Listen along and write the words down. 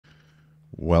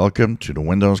Welcome to the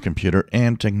Windows Computer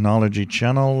and Technology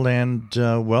channel, and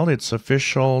well, it's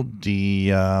official.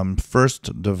 The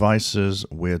first devices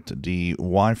with the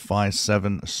Wi-Fi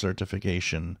 7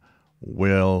 certification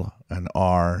will and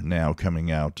are now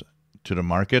coming out to the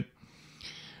market.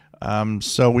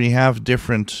 So we have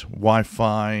different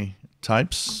Wi-Fi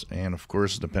types, and of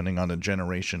course, depending on the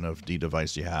generation of the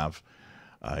device you have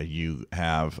a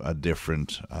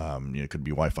different. It could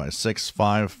be Wi-Fi 6,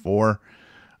 5, 4.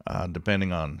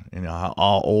 Depending on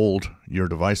how old your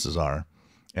devices are,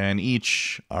 and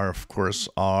each are of course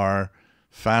are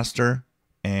faster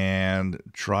and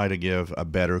try to give a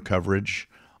better coverage.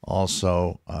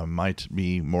 Also, might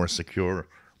be more secure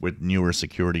with newer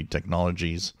security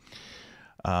technologies.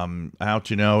 How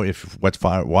to know if what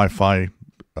Wi-Fi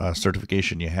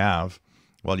certification you have?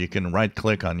 Well, you can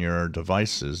right-click on your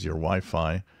devices, your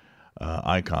Wi-Fi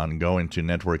icon, go into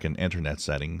Network and Internet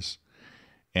settings.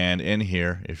 And in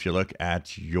here, if you look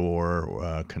at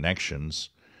your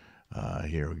connections,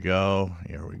 here we go,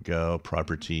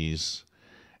 properties,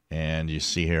 and you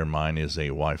see here mine is a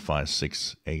Wi-Fi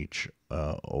 6H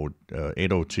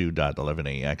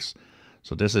 802.11ax.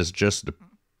 So this is just the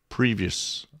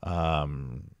previous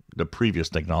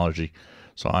technology.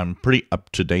 So I'm pretty up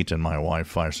to date in my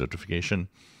Wi-Fi certification.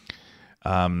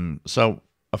 So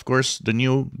of course, the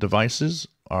new devices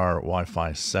are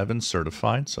Wi-Fi 7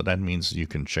 certified, so that means you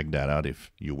can check that out if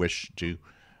you wish to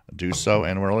do so,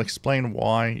 and we'll explain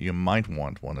why you might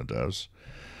want one of those.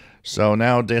 So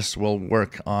now this will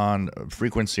work on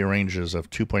frequency ranges of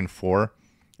 2.4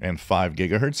 and 5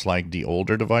 gigahertz like the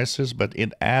older devices, but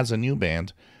it adds a new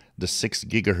band, the 6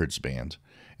 gigahertz band,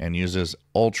 and uses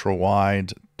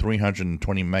ultra-wide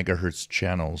 320 megahertz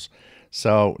channels.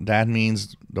 So that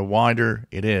means the wider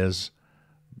it is,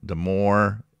 the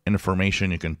more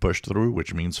information you can push through,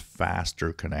 which means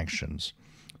faster connections.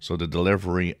 So the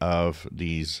delivery of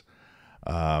these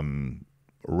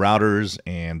routers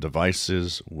and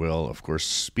devices will, of course,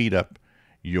 speed up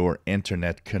your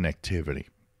internet connectivity.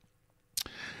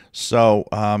 So,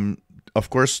 of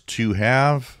course, to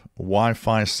have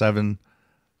Wi-Fi 7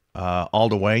 all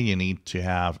the way, you need to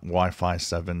have Wi-Fi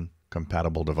 7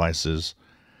 compatible devices.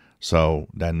 So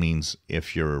that means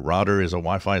if your router is a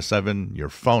Wi-Fi 7, your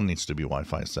phone needs to be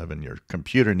Wi-Fi 7, your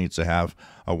computer needs to have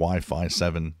a Wi-Fi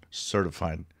 7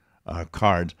 certified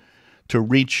card to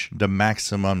reach the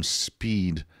maximum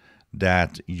speed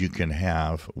that you can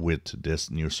have with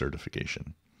this new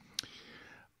certification.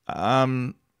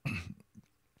 Why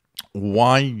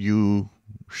you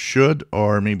should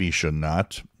or maybe should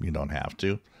not, you don't have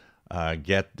to,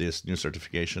 get this new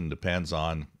certification depends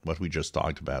on what we just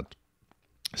talked about.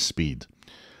 Speed.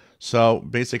 So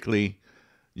basically,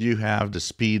 you have the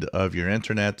speed of your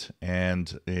internet,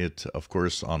 and it, of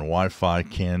course, on Wi-Fi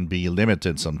can be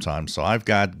limited sometimes. So I've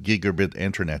got gigabit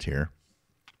internet here,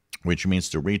 which means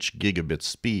to reach gigabit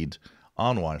speed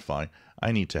on Wi-Fi,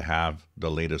 I need to have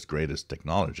the latest, greatest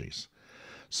technologies.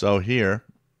 So here,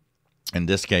 in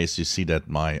this case, you see that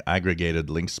my aggregated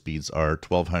link speeds are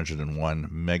 1201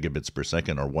 megabits per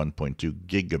second, or 1.2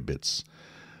 gigabits.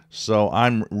 So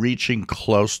I'm reaching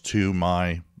close to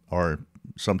my, or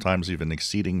sometimes even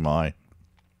exceeding my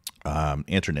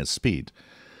internet speed.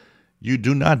 You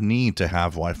do not need to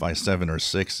have Wi-Fi 7 or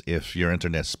 6 if your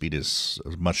internet speed is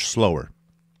much slower.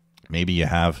 Maybe you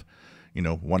have,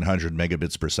 100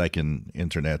 megabits per second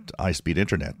internet, high-speed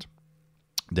internet.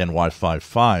 Then Wi-Fi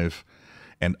 5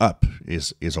 and up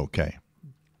is okay.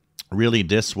 Really,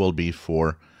 this will be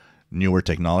for newer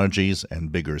technologies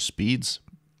and bigger speeds.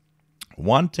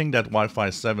 One thing that Wi-Fi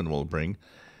 7 will bring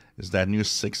is that new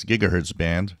 6 gigahertz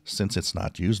band, since it's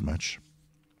not used much,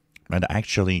 and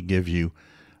actually give you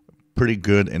pretty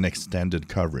good and extended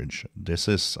coverage. This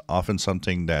is often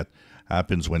something that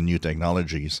happens when new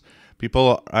technologies.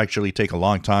 People actually take a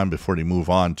long time before they move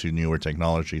on to newer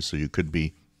technologies, so you could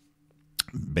be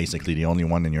basically the only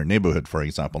one in your neighborhood, for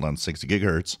example, on 6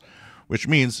 gigahertz, which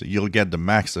means you'll get the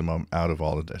maximum out of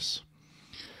all of this.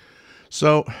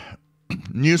 So,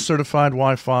 new certified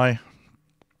Wi-Fi,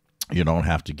 you don't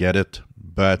have to get it,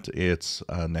 but it's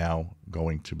now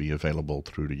going to be available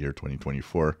through the year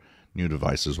 2024. New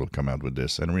devices will come out with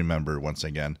this. And remember, once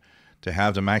again, to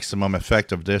have the maximum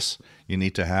effect of this, you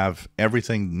need to have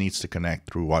everything needs to connect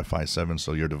through Wi-Fi 7,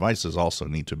 so your devices also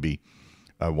need to be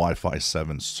Wi-Fi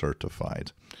 7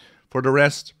 certified. For the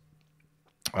rest,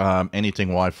 anything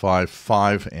Wi-Fi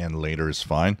 5 and later is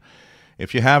fine.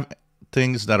 If you have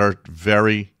things that are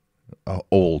very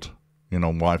old,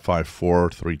 Wi-Fi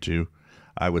 4.3.2,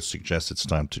 I would suggest it's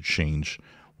time to change.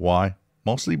 Why?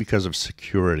 Mostly because of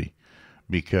security.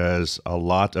 because a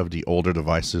lot of the older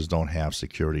devices don't have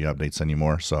security updates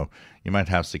anymore. So you might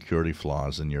have security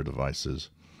flaws in your devices.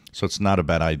 So it's not a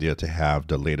bad idea to have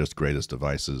the latest, greatest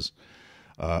devices,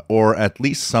 or at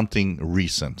least something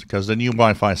recent, because the new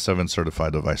Wi-Fi 7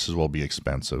 certified devices will be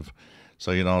expensive.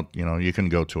 So you can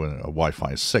go to a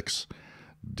Wi-Fi 6,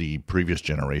 the previous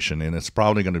generation, and it's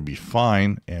probably going to be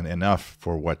fine and enough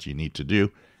for what you need to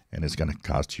do, and it's going to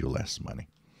cost you less money.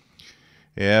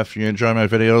 If you enjoy my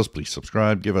videos, please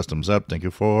subscribe, give us thumbs up. Thank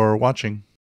you for watching.